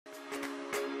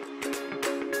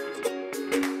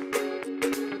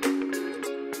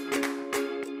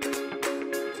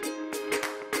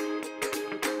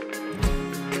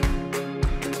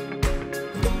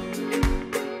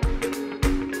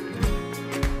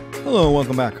Hello and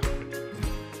welcome back.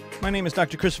 My name is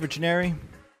Dr. Christopher Gennari,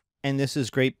 and this is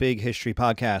Great Big History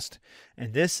Podcast.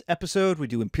 In this episode, we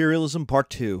do Imperialism Part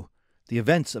 2, the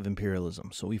events of imperialism.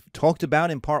 So we've talked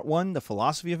about in Part 1 the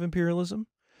philosophy of imperialism.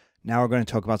 Now we're going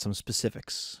to talk about some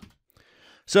specifics.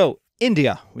 So,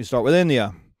 India. We start with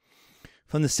India.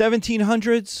 From the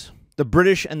 1700s, the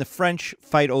British and the French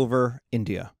fight over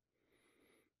India.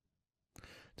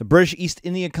 The British East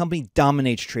India Company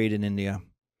dominates trade in India,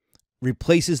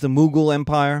 replaces the Mughal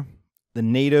Empire, the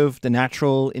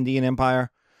natural Indian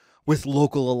Empire, with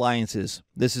local alliances.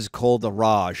 This is called the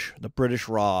Raj, the British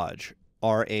Raj,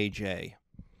 R-A-J.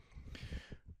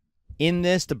 In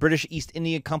this, the British East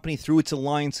India Company, through its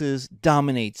alliances,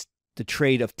 dominates the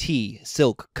trade of tea,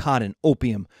 silk, cotton,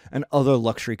 opium, and other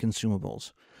luxury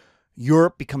consumables.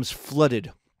 Europe becomes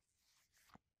flooded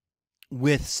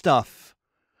with stuff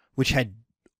which had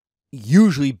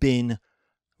usually been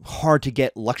hard to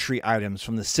get luxury items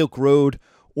from the Silk Road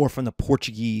or from the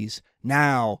Portuguese.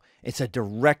 Now it's a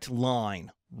direct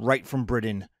line right from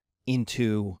India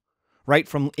into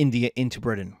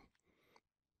Britain.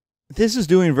 This is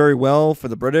doing very well for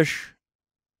the British.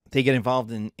 They get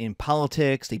involved in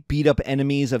politics. They beat up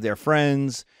enemies of their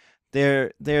friends.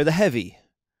 They're the heavy.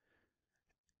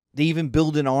 They even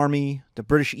build an army. The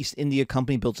British East India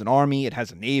Company builds an army. It has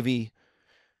a navy.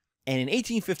 And in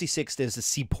 1856, there's the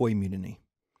Sepoy Mutiny.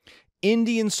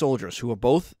 Indian soldiers, who are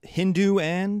both Hindu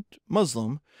and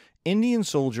Muslim, Indian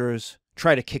soldiers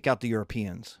try to kick out the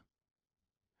Europeans.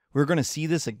 We're going to see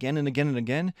this again and again and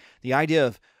again. The idea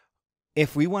of,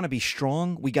 if we want to be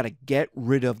strong, we got to get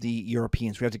rid of the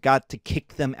Europeans. We have got to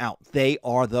kick them out. They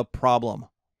are the problem.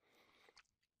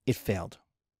 It failed.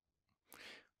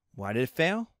 Why did it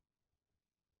fail?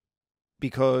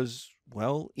 Because,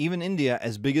 well, even India,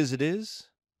 as big as it is,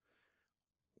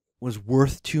 was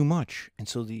worth too much. And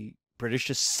so the British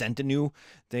just sent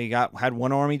had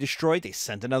one army destroyed, they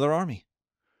sent another army.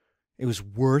 It was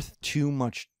worth too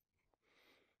much.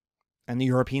 And the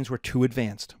Europeans were too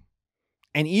advanced.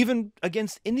 And even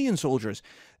against Indian soldiers.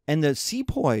 And the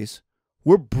sepoys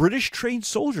were British trained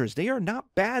soldiers. They are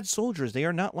not bad soldiers. They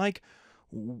are not like,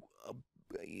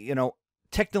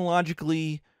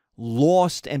 technologically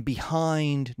lost and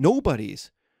behind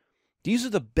nobodies. These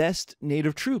are the best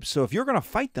native troops. So if you're going to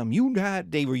fight them,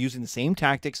 they were using the same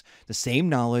tactics, the same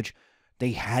knowledge.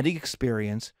 They had the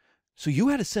experience. So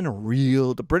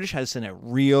the British had to send a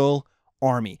real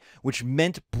army, which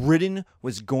meant Britain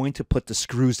was going to put the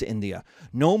screws to India.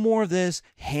 No more of this,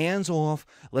 hands off,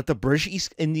 let the British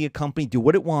East India Company do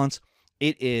what it wants.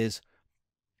 It is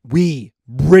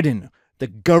Britain, the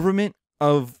government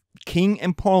of King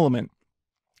and Parliament,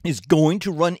 is going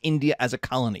to run India as a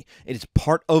colony. It is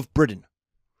part of Britain.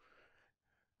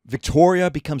 Victoria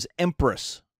becomes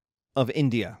Empress of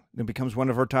India. It becomes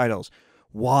one of her titles.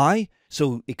 Why?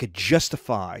 So it could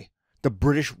justify the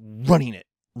British running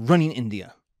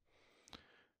India.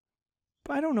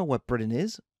 But I don't know what Britain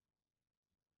is.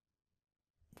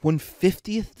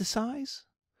 1/50th the size?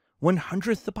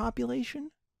 100th the population?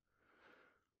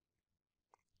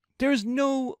 There is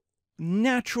no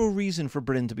natural reason for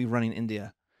Britain to be running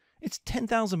India. It's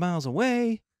 10,000 miles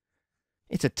away.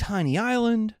 It's a tiny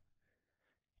island.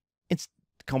 It's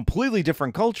completely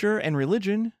different culture and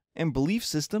religion and belief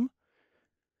system.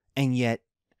 And yet,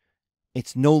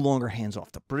 it's no longer hands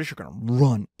off. The British are going to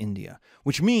run India,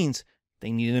 which means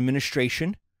they need an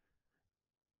administration.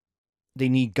 They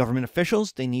need government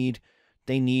officials. They need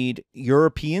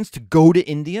Europeans to go to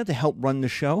India to help run the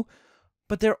show.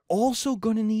 But they're also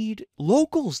going to need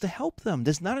locals to help them.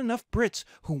 There's not enough Brits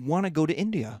who want to go to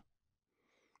India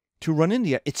to run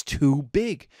India. It's too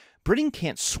big. Britain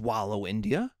can't swallow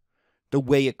India the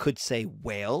way it could, say,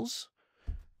 Wales.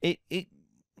 The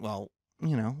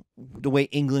way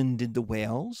England did the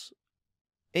Wales.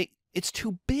 It's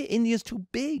too big. India's too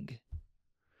big.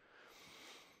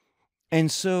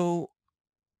 And so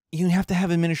you have to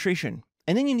have administration.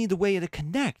 And then you need the way to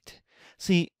connect.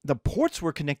 See, the ports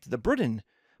were connected to Britain,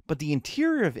 but the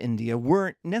interior of India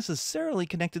weren't necessarily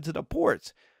connected to the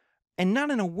ports. And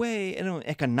not in an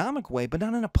economic way, but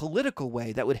not in a political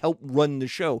way that would help run the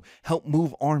show, help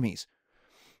move armies.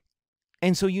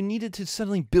 And so you needed to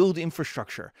suddenly build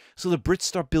infrastructure. So the Brits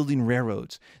start building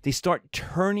railroads.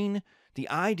 The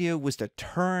idea was to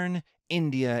turn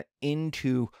India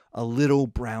into a little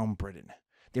brown Britain.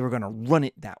 They were going to run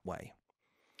it that way.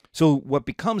 So what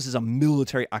becomes is a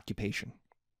military occupation.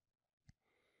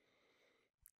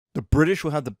 The British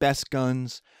will have the best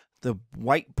guns. The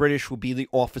white British will be the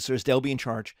officers. They'll be in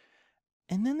charge.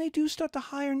 And then they do start to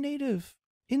hire native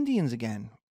Indians again.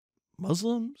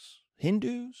 Muslims,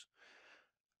 Hindus.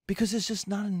 Because there's just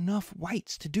not enough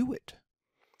whites to do it.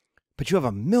 but you have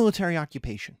a military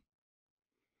occupation.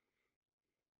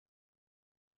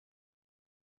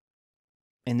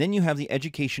 And then you have the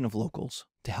education of locals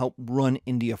to help run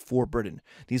India for Britain.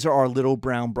 These are our little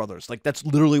brown brothers. Like, that's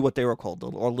literally what they were called,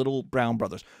 our little brown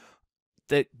brothers.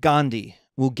 That Gandhi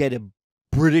will get a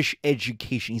British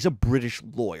education. He's a British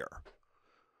lawyer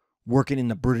working in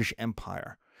the British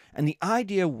Empire. And the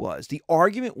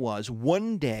argument was,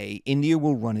 one day India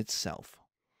will run itself.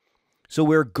 So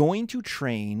we're going to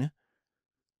train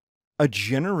a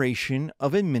generation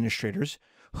of administrators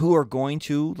who are going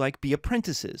to be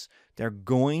apprentices. They're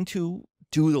going to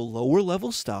do the lower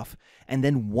level stuff, and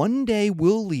then one day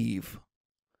we'll leave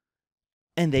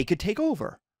and they could take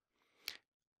over.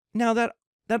 Now that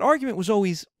argument was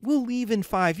always, we'll leave in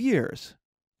 5 years.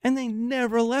 And they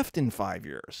never left in 5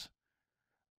 years.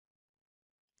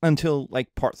 Until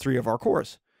part 3 of our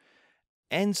course.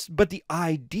 But the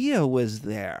idea was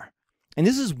there. And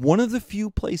this is one of the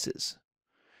few places.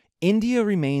 India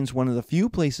remains one of the few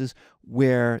places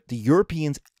where the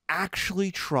Europeans actually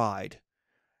tried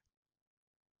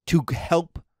to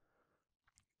help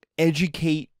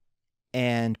educate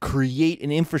and create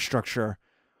an infrastructure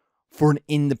for an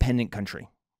independent country.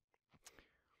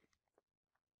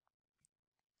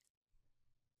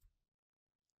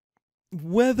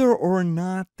 Whether or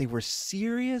not they were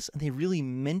serious and they really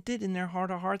meant it in their heart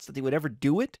of hearts that they would ever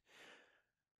do it,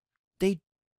 they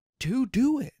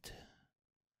do it.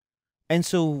 And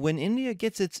so when India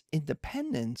gets its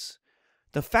independence,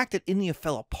 the fact that India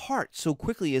fell apart so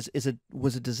quickly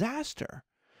was a disaster,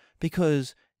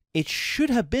 because it should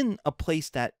have been a place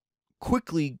that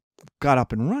quickly got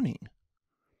up and running.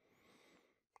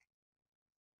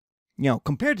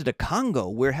 Compared to the Congo,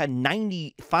 where it had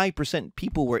 95%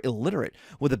 people were illiterate,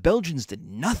 where the Belgians did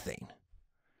nothing.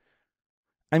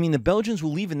 I mean, the Belgians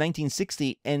will leave in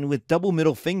 1960 and with double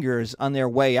middle fingers on their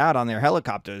way out on their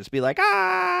helicopters be like,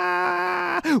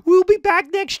 we'll be back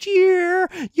next year.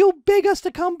 You'll beg us to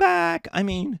come back. I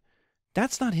mean,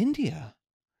 that's not India.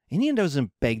 India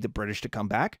doesn't beg the British to come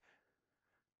back.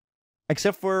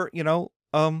 Except for,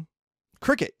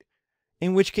 cricket.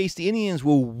 In which case the Indians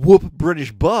will whoop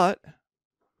British butt.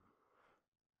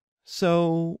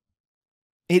 So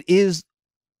it is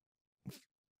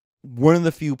one of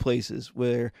the few places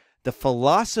where the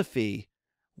philosophy,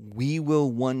 you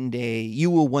will one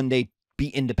day be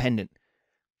independent.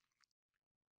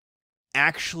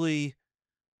 Actually,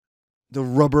 the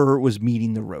rubber was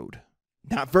meeting the road.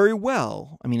 Not very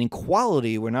well. I mean, in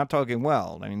quality, we're not talking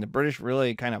well. I mean, the British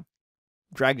really kind of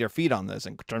dragged their feet on this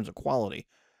in terms of quality.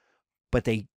 But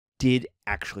they did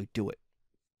actually do it,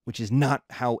 which is not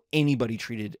how anybody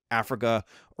treated Africa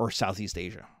or Southeast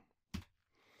Asia.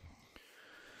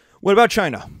 What about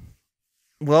China?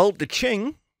 Well, the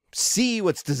Qing see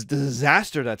what's the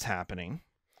disaster that's happening.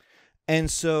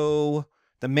 And so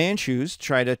the Manchus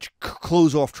try to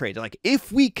close off trade. They're like,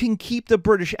 if we can keep the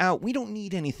British out, we don't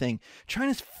need anything.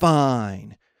 China's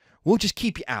fine. We'll just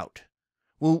keep you out.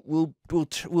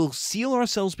 We'll seal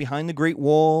ourselves behind the Great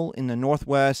Wall in the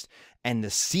northwest and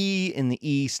the sea in the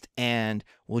east, and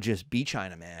we'll just be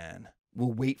China, man.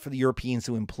 We'll wait for the Europeans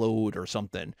to implode or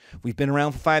something. We've been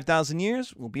around for 5,000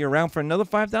 years. We'll be around for another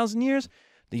 5,000 years.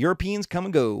 The Europeans come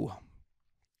and go.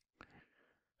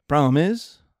 Problem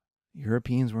is,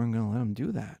 Europeans weren't going to let them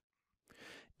do that.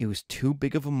 It was too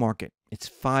big of a market. It's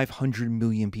 500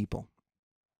 million people.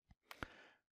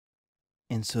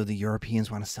 And so the Europeans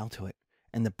want to sell to it.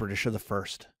 And the British are the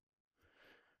first.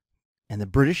 And the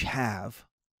British have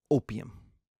opium.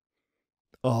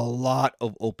 A lot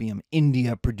of opium.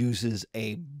 India produces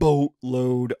a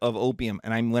boatload of opium.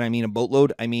 And when I mean a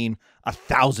boatload, I mean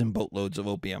 1,000 boatloads of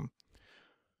opium.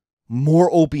 More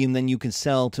opium than you can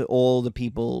sell to all the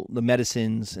people, the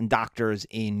medicines and doctors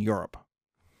in Europe.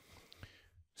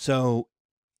 So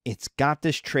it's got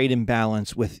this trade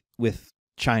imbalance with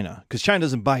China, because China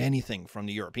doesn't buy anything from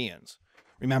the Europeans.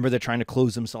 Remember, they're trying to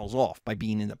close themselves off by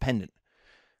being independent.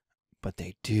 But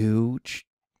they do,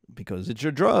 because it's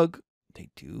a drug, they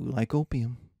do like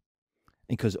opium.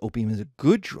 Because opium is a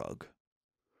good drug.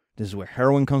 This is where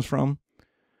heroin comes from.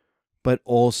 But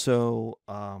also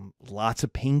lots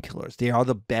of painkillers. They are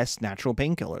the best natural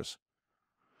painkillers.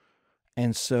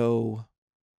 And so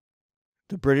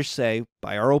the British say,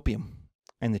 buy our opium.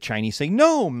 And the Chinese say,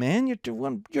 no, man,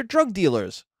 you're drug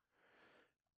dealers.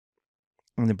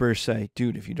 And the British say,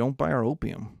 dude, if you don't buy our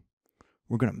opium,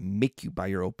 we're going to make you buy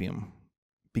your opium.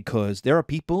 Because there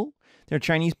are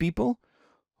Chinese people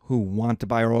who want to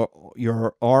buy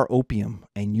our opium,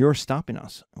 and you're stopping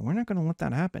us. And we're not going to let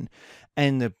that happen.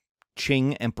 And the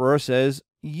Qing emperor says,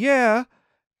 yeah,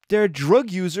 they're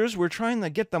drug users. We're trying to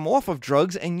get them off of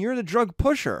drugs, and you're the drug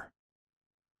pusher.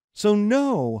 So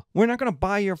no, we're not going to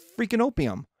buy your freaking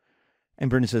opium. And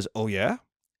Britain says, oh yeah?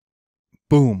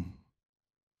 Boom.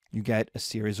 You get a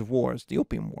series of wars, the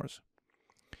Opium Wars.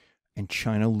 And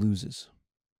China loses.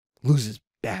 Loses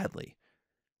badly.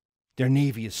 Their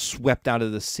navy is swept out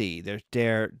of the sea.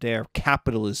 Their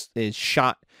capital is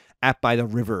shot at by the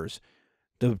rivers.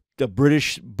 The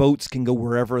British boats can go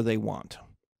wherever they want.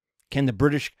 Can the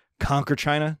British conquer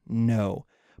China? No.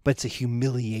 But it's a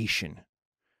humiliation.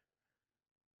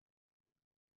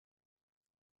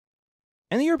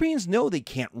 And the Europeans know they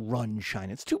can't run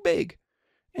China. It's too big.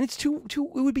 And it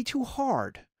would be too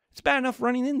hard. It's bad enough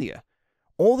running India.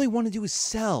 All they want to do is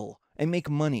sell and make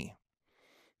money.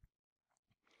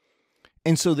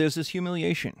 And so there's this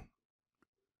humiliation.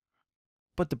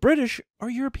 But the British are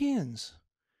Europeans.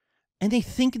 And they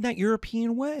think in that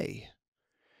European way.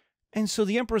 And so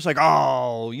the emperor's like,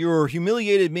 oh, you're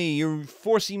humiliated me. You're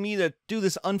forcing me to do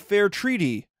this unfair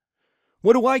treaty.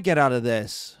 What do I get out of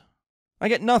this? I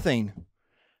get nothing.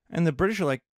 And the British are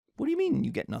like, what do you mean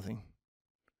you get nothing?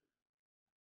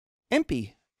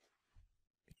 Empty.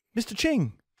 Mr.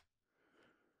 Qing,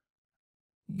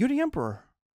 you're the emperor.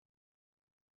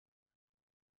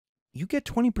 You get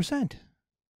 20%.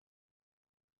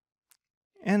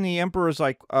 And the emperor's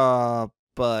like,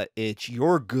 but it's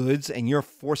your goods and you're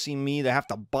forcing me to have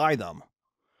to buy them.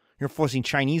 You're forcing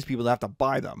Chinese people to have to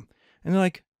buy them. And they're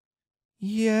like,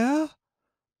 yeah,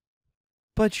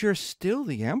 but you're still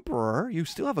the emperor. You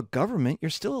still have a government. You're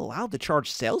still allowed to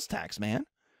charge sales tax, man.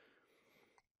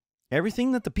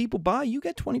 Everything that the people buy, you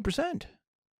get 20%.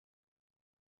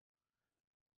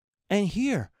 And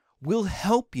here, we'll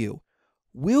help you.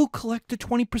 We'll collect the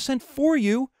 20% for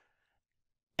you,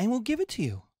 and we'll give it to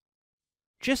you.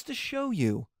 Just to show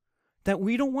you that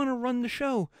we don't want to run the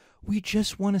show. We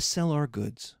just want to sell our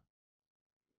goods.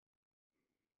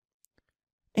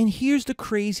 And here's the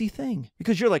crazy thing.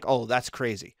 Because you're like, oh, that's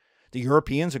crazy. The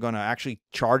Europeans are going to actually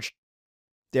charge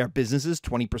their businesses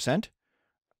 20%?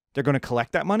 They're going to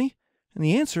collect that money? And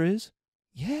the answer is,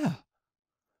 yeah,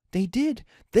 they did.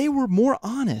 They were more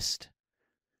honest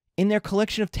in their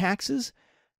collection of taxes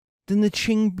than the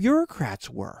Qing bureaucrats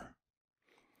were.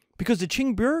 Because the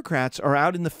Qing bureaucrats are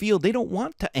out in the field. They don't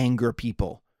want to anger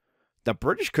people. The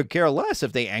British could care less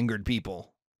if they angered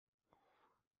people.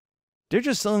 They're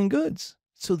just selling goods.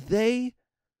 So they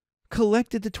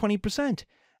collected the 20%.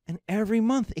 And every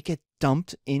month it gets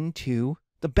dumped into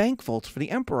the bank vaults for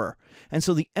the emperor. And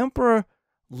so the emperor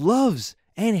loves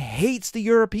and hates the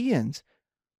Europeans.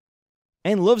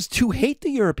 And loves to hate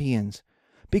the Europeans.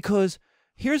 Because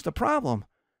here's the problem.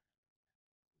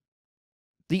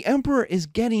 The emperor is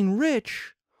getting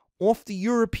rich off the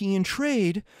European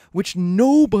trade, which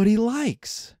nobody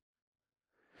likes.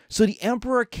 So the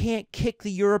emperor can't kick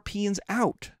the Europeans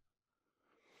out.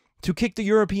 To kick the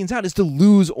Europeans out is to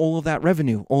lose all of that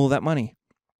revenue, all of that money.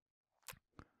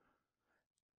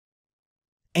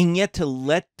 And yet to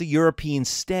let the Europeans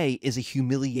stay is a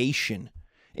humiliation.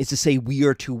 It's to say we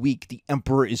are too weak. The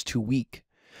emperor is too weak.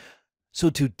 So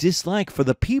to dislike, for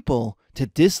the people to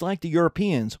dislike the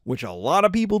Europeans, which a lot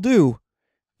of people do,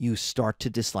 you start to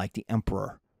dislike the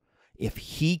emperor. If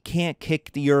he can't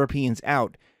kick the Europeans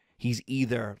out, he's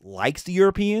either likes the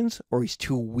Europeans or he's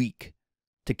too weak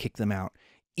to kick them out.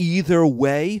 Either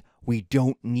way, we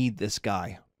don't need this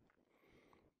guy.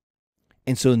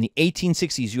 And so in the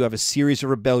 1860s, you have a series of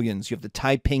rebellions. You have the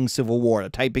Taiping Civil War, the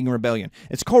Taiping Rebellion.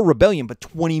 It's called rebellion, but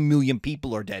 20 million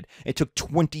people are dead. It took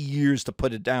 20 years to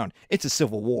put it down. It's a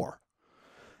civil war.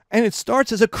 And it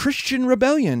starts as a Christian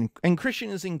rebellion. And Christian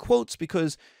is in quotes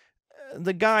because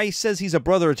the guy says he's a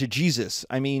brother to Jesus.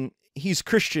 I mean, he's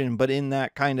Christian, but in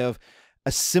that kind of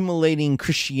assimilating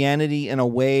Christianity in a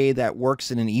way that works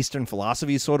in an Eastern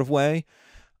philosophy sort of way.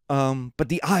 But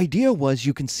the idea was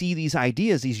you can see these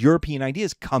ideas, these European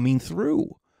ideas coming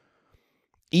through.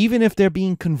 Even if they're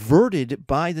being converted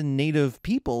by the native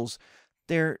peoples,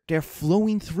 they're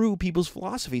flowing through people's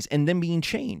philosophies and then being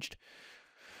changed.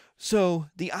 So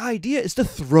the idea is to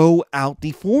throw out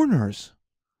the foreigners,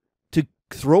 to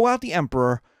throw out the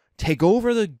emperor, take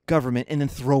over the government, and then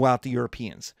throw out the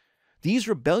Europeans. These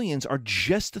rebellions are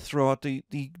just to throw out the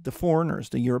foreigners,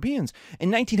 the Europeans.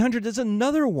 In 1900, there's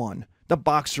another one, the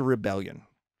Boxer Rebellion.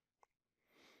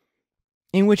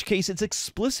 In which case, it's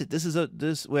explicit. This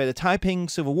is where the Taiping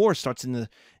Civil War starts in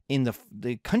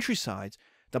the countrysides.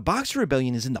 The Boxer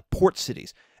Rebellion is in the port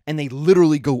cities, and they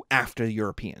literally go after the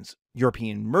Europeans.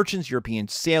 European merchants, European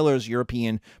sailors,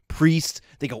 European priests.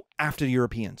 They go after the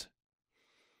Europeans.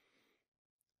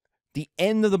 The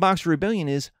end of the Boxer Rebellion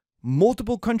is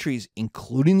multiple countries,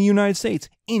 including the United States,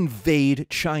 invade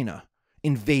China.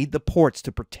 invade the ports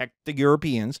to protect the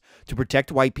Europeans, to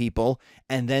protect white people,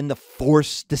 and then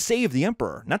to save the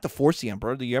emperor, not to force the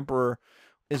emperor. The emperor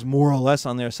is more or less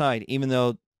on their side, even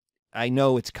though I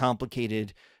know it's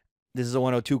complicated. This is a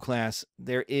 102 class.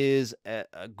 There is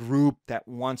a group that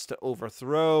wants to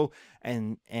overthrow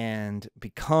and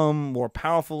become more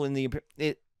powerful in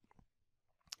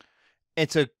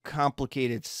it's a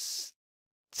complicated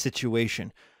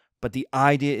situation. But the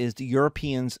idea is the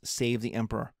Europeans save the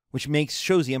emperor, which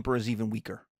shows the emperor is even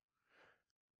weaker,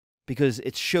 because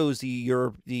it shows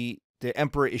the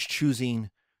emperor is choosing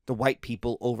the white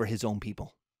people over his own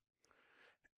people.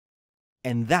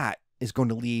 And that is going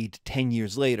to lead 10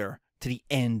 years later to the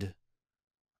end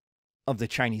of the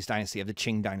Chinese dynasty, of the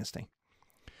Qing dynasty.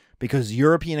 Because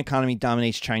European economy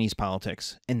dominates Chinese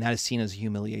politics, and that is seen as a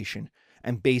humiliation.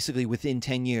 And basically within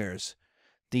 10 years,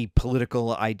 the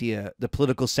political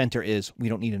center is, we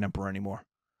don't need an emperor anymore.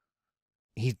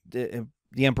 The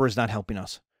emperor is not helping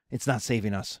us. It's not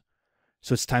saving us.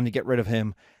 So it's time to get rid of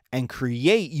him and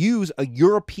use a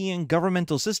European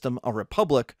governmental system, a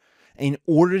republic, in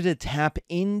order to tap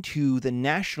into the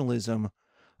nationalism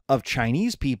of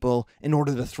Chinese people in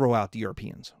order to throw out the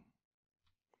Europeans.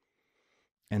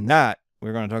 And that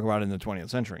we're going to talk about in the 20th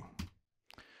century.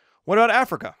 What about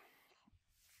Africa?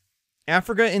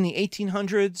 Africa in the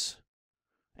 1800s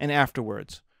and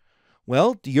afterwards.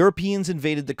 Well, the Europeans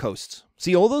invaded the coasts.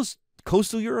 See, all those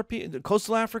coastal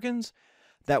Africans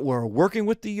that were working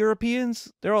with the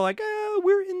Europeans, they're all like, oh,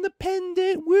 we're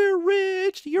independent, we're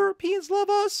rich, the Europeans love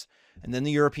us. And then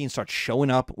the Europeans start showing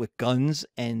up with guns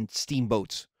and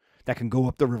steamboats that can go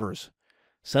up the rivers.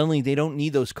 Suddenly, they don't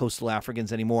need those coastal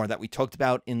Africans anymore that we talked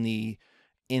about in the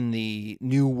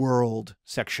New World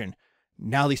section.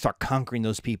 Now they start conquering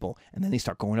those people, and then they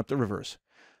start going up the rivers.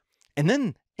 And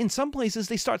then, in some places,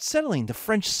 they start settling. The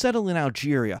French settle in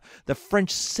Algeria. The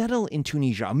French settle in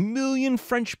Tunisia. 1 million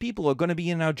French people are going to be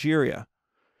in Algeria.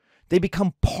 They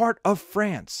become part of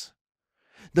France.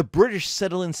 The British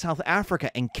settle in South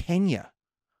Africa and Kenya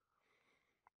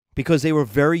because they were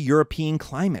very European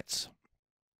climates.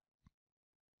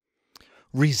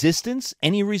 Resistance,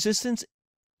 any resistance,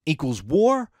 equals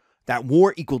war. That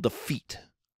war equaled defeat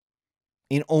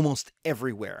in almost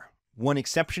everywhere. One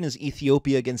exception is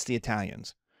Ethiopia against the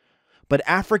Italians. But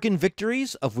African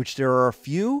victories, of which there are a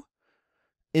few,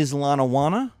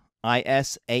 Isandlwana,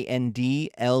 Isandlwana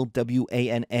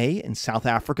in South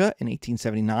Africa in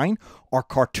 1879, or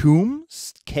Khartoum,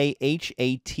 Khartoum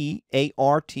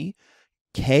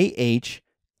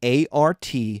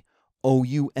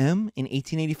in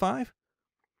 1885.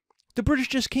 The British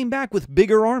just came back with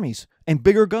bigger armies and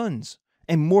bigger guns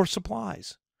and more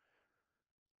supplies.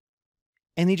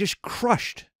 And they just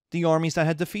crushed the armies that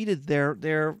had defeated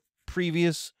their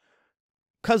previous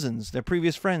cousins, their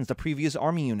previous friends, the previous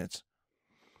army units.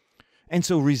 And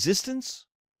so resistance,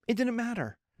 it didn't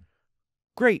matter.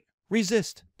 Great,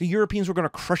 resist. The Europeans were going to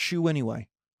crush you anyway.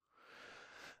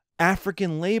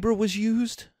 African labor was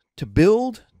used to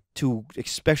build, to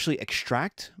especially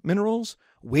extract minerals.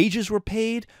 Wages were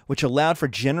paid, which allowed for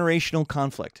generational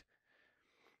conflict.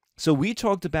 So we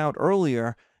talked about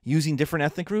earlier using different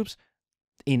ethnic groups.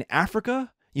 In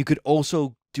Africa, you could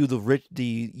also do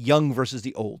the young versus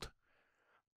the old.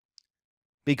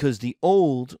 Because the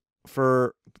old,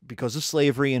 because of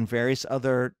slavery and various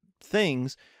other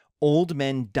things, old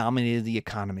men dominated the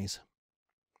economies.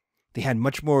 They had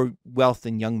much more wealth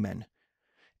than young men.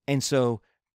 And so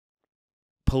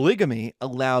polygamy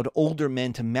allowed older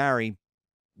men to marry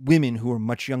women who were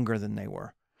much younger than they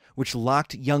were, which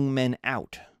locked young men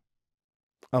out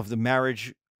of the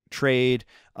marriage trade,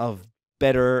 of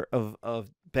better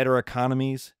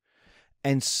economies.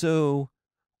 And so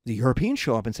the Europeans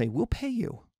show up and say, we'll pay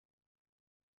you.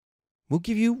 We'll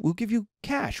give you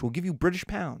cash. We'll give you British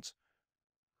pounds,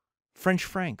 French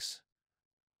francs,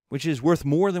 which is worth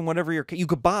more than whatever you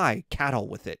could buy cattle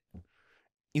with it.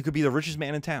 You could be the richest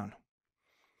man in town.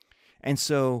 And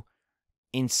so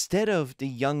instead of the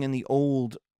young and the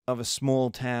old of a small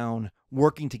town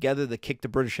working together to kick the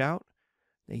British out,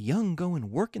 the young go and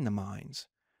work in the mines.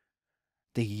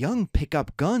 The young pick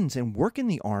up guns and work in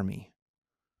the army.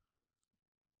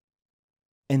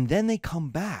 And then they come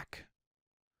back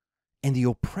and they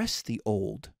oppress the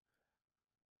old.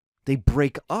 They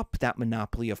break up that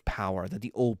monopoly of power that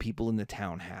the old people in the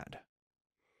town had.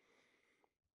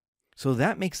 So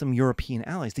that makes them European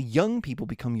allies. The young people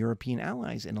become European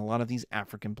allies in a lot of these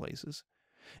African places.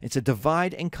 It's a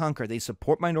divide and conquer. They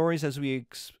support minorities, as we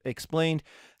explained.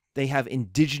 They have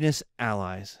indigenous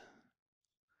allies.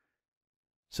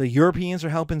 So Europeans are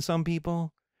helping some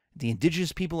people. The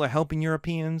indigenous people are helping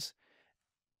Europeans.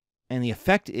 And the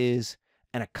effect is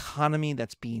an economy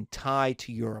that's being tied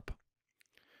to Europe.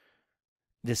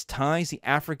 This ties the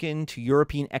African to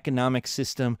European economic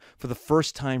system for the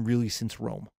first time really since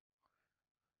Rome.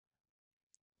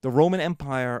 The Roman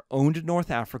Empire owned North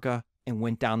Africa and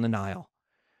went down the Nile.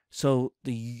 So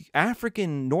the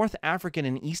North African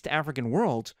and East African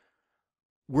worlds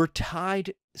were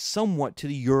tied somewhat to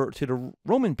the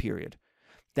Roman period.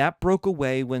 That broke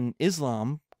away when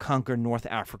Islam conquered North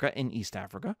Africa and East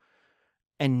Africa,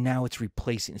 and now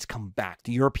it's come back.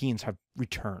 The Europeans have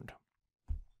returned.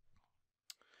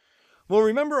 Well,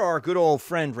 remember our good old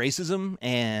friend racism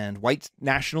and white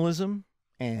nationalism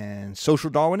and social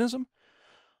Darwinism?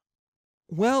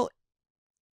 Well,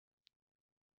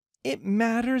 it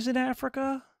matters in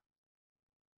Africa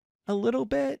a little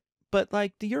bit, but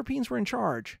like the Europeans were in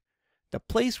charge. The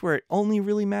place where it only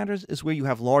really matters is where you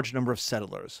have large number of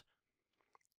settlers.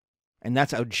 And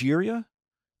that's Algeria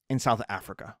and South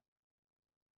Africa.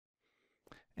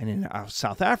 And in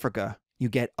South Africa, you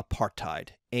get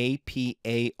apartheid.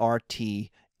 A-P-A-R-T-H-E-I-D.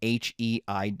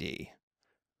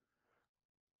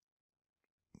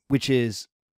 Which is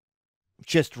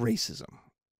just racism.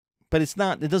 But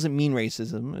it doesn't mean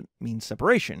racism. It means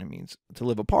separation. It means to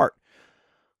live apart.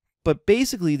 But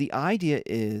basically, the idea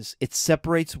is it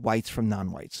separates whites from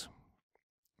non-whites.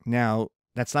 Now,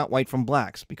 that's not white from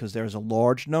blacks, because there's a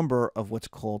large number of what's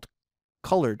called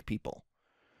colored people.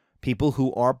 People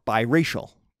who are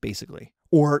biracial, basically,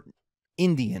 or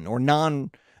Indian, or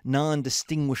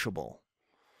non-distinguishable.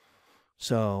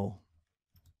 So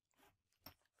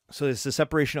it's the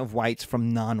separation of whites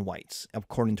from non-whites,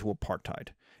 according to apartheid.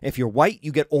 If you're white,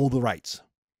 you get all the rights.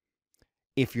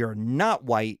 If you're not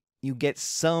white, you get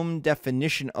some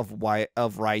definition of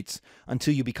rights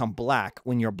until you become black.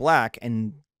 When you're black,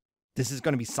 and this is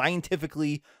going to be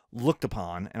scientifically looked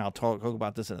upon, and I'll talk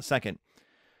about this in a second,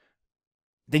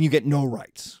 then you get no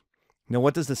rights. Now,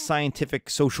 what does the scientific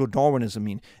social Darwinism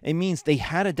mean? It means they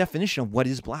had a definition of what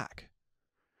is black.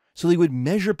 So they would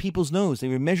measure people's nose. They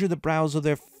would measure the brows of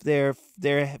their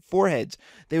foreheads.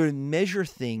 They would measure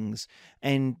things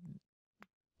and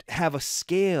have a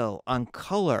scale on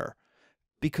color.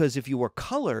 Because if you were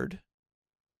colored,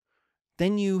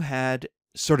 then you had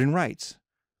certain rights.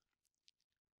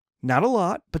 Not a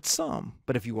lot, but some.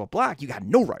 But if you were black, you got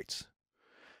no rights.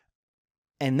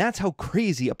 And that's how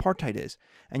crazy apartheid is.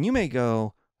 And you may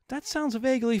go, that sounds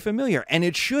vaguely familiar. And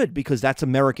it should, because that's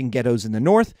American ghettos in the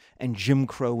North and Jim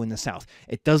Crow in the South.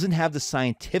 It doesn't have the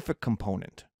scientific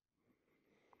component.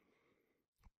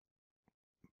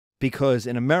 Because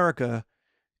in America,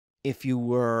 if you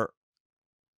were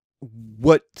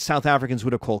what South Africans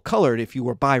would have called colored, if you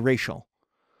were biracial,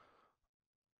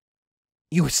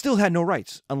 you still had no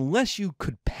rights. Unless you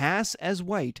could pass as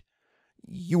white,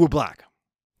 you were black.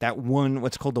 That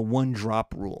what's called the one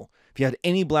drop rule. If you had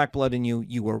any black blood in you,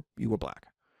 you were black.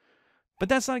 But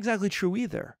that's not exactly true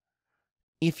either.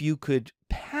 If you could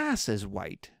pass as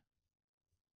white,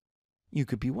 you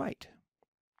could be white.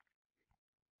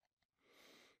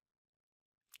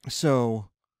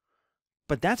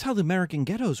 But that's how the American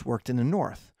ghettos worked in the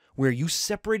North, where you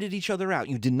separated each other out.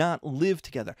 You did not live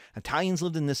together. Italians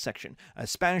lived in this section.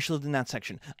 Spanish lived in that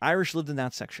section. Irish lived in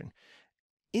that section.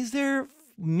 Is there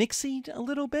mixing a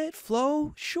little bit?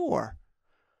 Flow? Sure.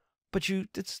 But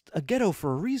it's a ghetto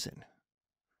for a reason.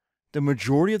 The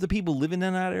majority of the people living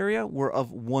in that area were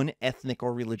of one ethnic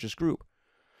or religious group.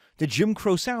 The Jim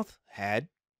Crow South had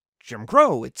Jim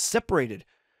Crow. It's separated.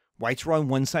 Whites were on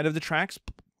one side of the tracks.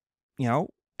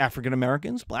 African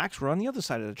Americans, blacks were on the other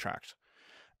side of the tracks.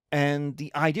 And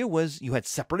the idea was you had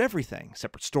separate everything.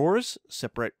 Separate stores,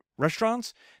 separate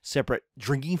restaurants, separate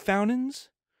drinking fountains.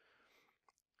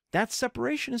 That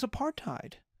separation is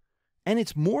apartheid. And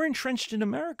it's more entrenched in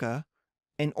America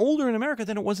and older in America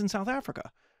than it was in South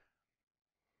Africa.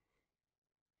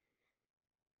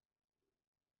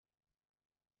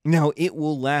 Now, it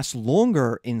will last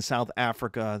longer in South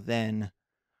Africa than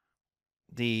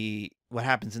what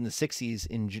happens in the 60s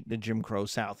in the Jim Crow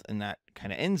South, and that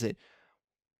kind of ends it.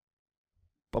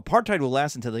 Apartheid will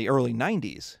last until the early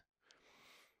 90s.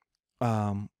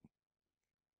 And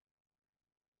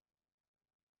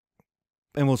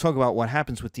we'll talk about what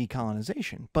happens with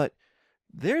decolonization. But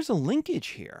there's a linkage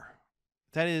here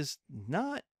that is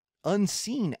not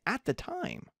unseen at the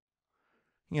time.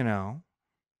 What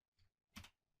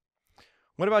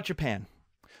about Japan?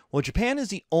 Well, Japan is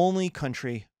the only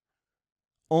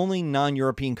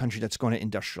non-European country that's going to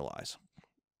industrialize.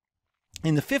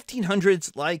 In the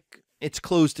 1500s, it's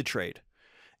closed to trade.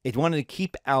 It wanted to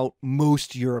keep out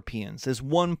most Europeans. There's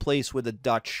one place where the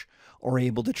Dutch are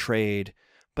able to trade,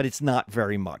 but it's not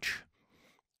very much.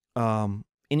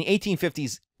 in the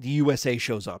 1850s, the USA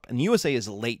shows up, and the USA is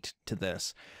late to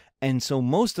this. And so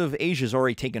most of Asia is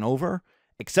already taken over,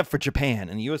 except for Japan.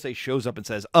 And the USA shows up and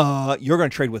says, you're going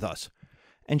to trade with us.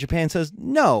 And Japan says,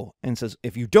 no. And says,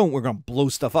 if you don't, we're going to blow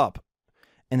stuff up.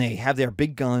 And they have their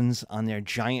big guns on their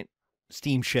giant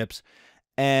steamships.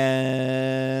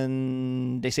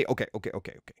 And they say, okay.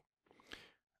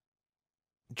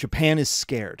 Japan is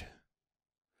scared.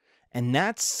 And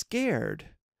that scared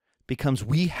becomes,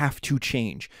 we have to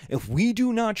change. If we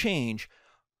do not change,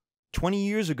 20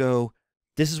 years ago,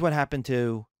 this is what happened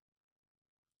to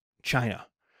China.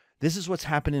 This is what's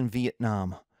happened in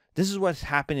Vietnam. This is what's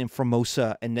happened in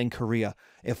Formosa and then Korea.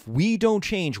 If we don't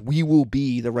change, we will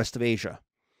be the rest of Asia.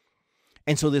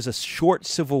 And so there's a short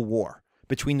civil war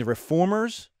between the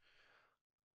reformers,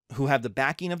 who have the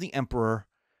backing of the emperor,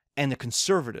 and the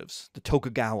conservatives, the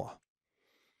Tokugawa,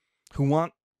 who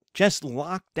want just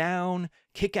lock down,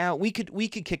 kick out. We could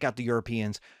kick out the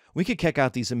Europeans. We could kick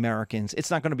out these Americans.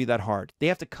 It's not going to be that hard. They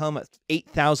have to come at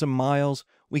 8,000 miles.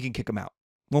 We can kick them out.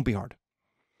 Won't be hard.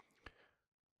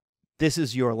 This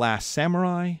is your Last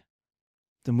Samurai,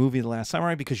 the movie The Last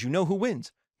Samurai, because you know who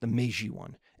wins. The Meiji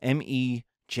one.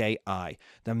 M-E-J-I.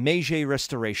 The Meiji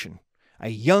Restoration. A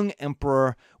young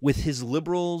emperor with his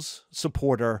liberals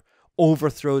supporter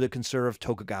overthrow the conservative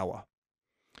Tokugawa.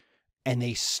 And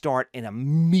they start an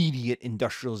immediate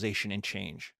industrialization and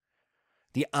change.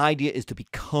 The idea is to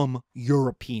become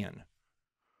European.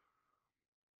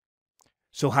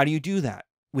 So how do you do that?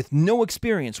 With no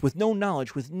experience, with no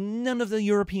knowledge, with none of the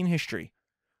European history.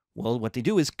 Well, what they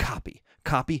do is copy.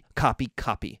 They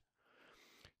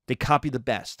copy the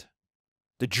best.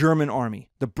 The German army,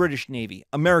 the British Navy,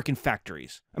 American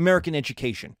factories, American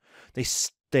education.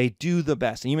 They do the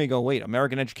best. And you may go, wait,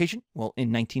 American education? Well,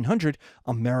 in 1900,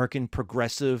 American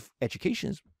progressive education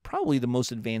is probably the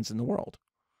most advanced in the world.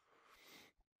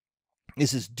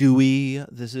 This is Dewey.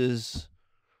 This is,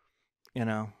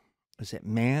 is it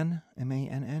Mann?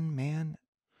 M-A-N-N, Mann?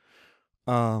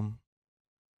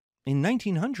 In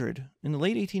 1900, in the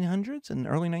late 1800s and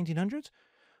early 1900s,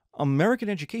 American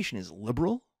education is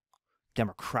liberal,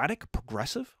 democratic,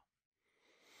 progressive.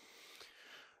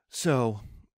 So,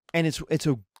 and it's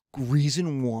a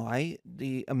reason why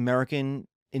the American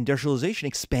industrialization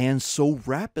expands so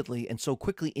rapidly and so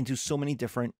quickly into so many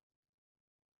different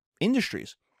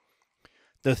industries.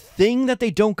 The thing that they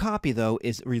don't copy, though,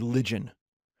 is religion.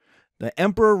 The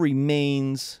emperor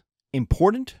remains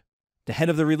important, the head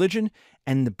of the religion,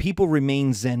 and the people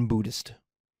remain Zen Buddhist.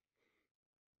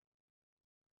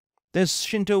 There's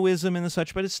Shintoism and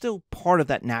such, but it's still part of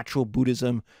that natural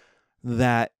Buddhism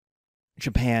that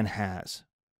Japan has.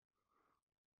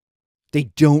 They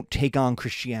don't take on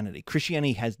Christianity.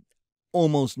 Christianity has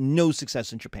almost no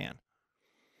success in Japan.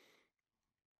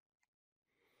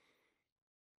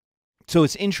 So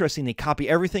it's interesting. They copy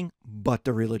everything but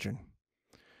the religion.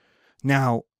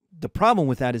 Now, the problem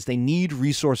with that is they need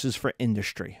resources for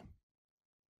industry.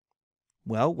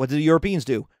 Well, what do the Europeans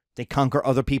do? They conquer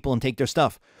other people and take their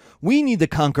stuff. We need to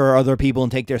conquer other people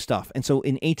and take their stuff. And so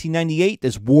in 1898,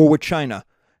 there's war with China.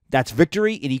 That's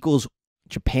victory. It equals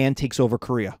Japan takes over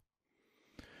Korea.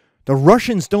 The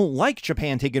Russians don't like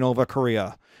Japan taking over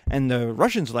Korea. And the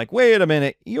Russians are like, wait a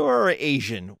minute, you're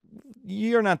Asian.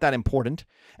 You're not that important.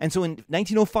 And so in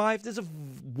 1905, there's a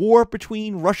war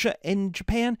between Russia and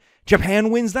Japan.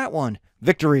 Japan wins that one.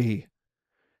 Victory.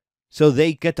 So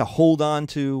they get to hold on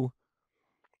to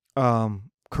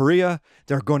Korea.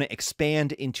 They're going to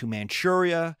expand into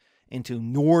Manchuria, into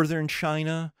northern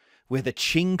China, where the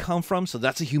Qing come from. So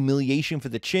that's a humiliation for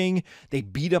the Qing. They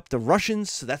beat up the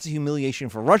Russians. So that's a humiliation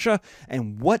for Russia.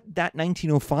 And what that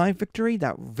 1905 victory,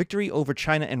 that victory over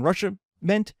China and Russia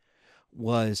meant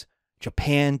was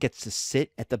Japan gets to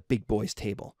sit at the big boys'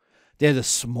 table. They're the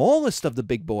smallest of the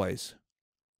big boys,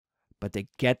 but they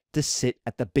get to sit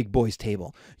at the big boys'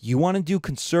 table. You want to do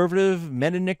conservative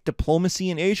Metternich diplomacy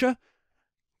in Asia?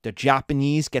 The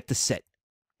Japanese get to sit.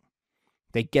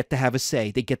 They get to have a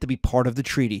say. They get to be part of the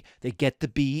treaty. They get to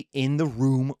be in the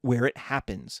room where it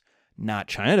happens. Not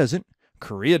China doesn't.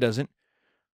 Korea doesn't.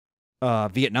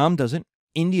 Vietnam doesn't.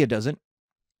 India doesn't.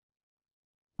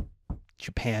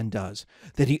 Japan does.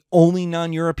 They're the only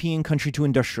non-European country to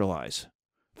industrialize.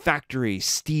 Factories,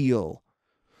 steel.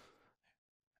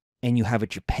 And you have a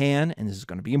Japan, and this is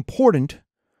going to be important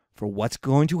for what's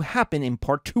going to happen in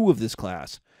part 2 of this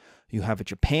class. You have a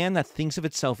Japan that thinks of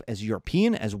itself as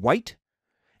European, as white,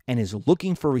 and is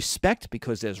looking for respect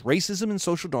because there's racism and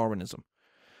social Darwinism.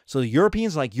 So the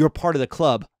Europeans are like, you're part of the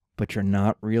club, but you're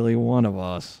not really one of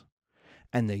us.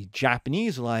 And the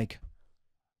Japanese are like,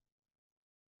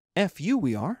 F you,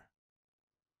 we are.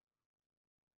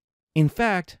 In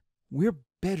fact, we're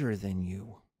better than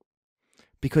you.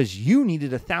 Because you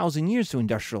needed 1,000 years to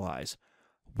industrialize.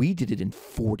 We did it in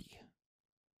 40.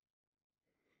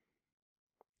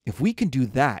 If we can do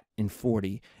that in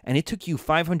 40, and it took you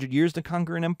 500 years to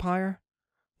conquer an empire,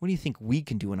 what do you think we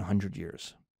can do in 100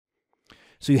 years?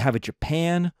 So you have a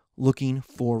Japan looking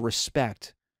for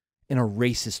respect in a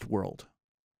racist world.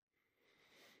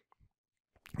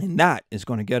 And that is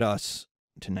going to get us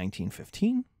to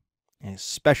 1915, and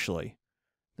especially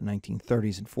the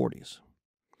 1930s and 40s.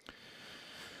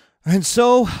 And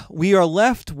so we are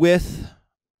left with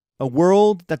a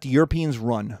world that the Europeans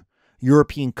run.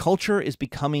 European culture is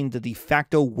becoming the de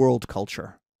facto world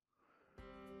culture.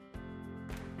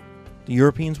 The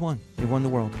Europeans won. They won the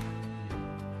world.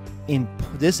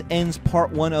 This ends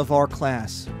part 1 of our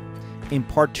class. In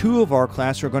part 2 of our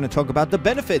class, we're going to talk about the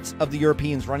benefits of the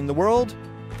Europeans running the world,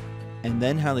 and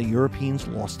then how the Europeans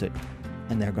lost it.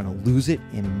 And they're going to lose it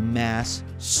in mass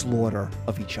slaughter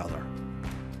of each other.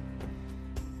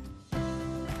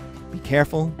 Be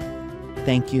careful.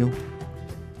 Thank you.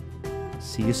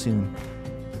 See you soon.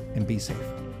 And be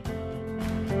safe.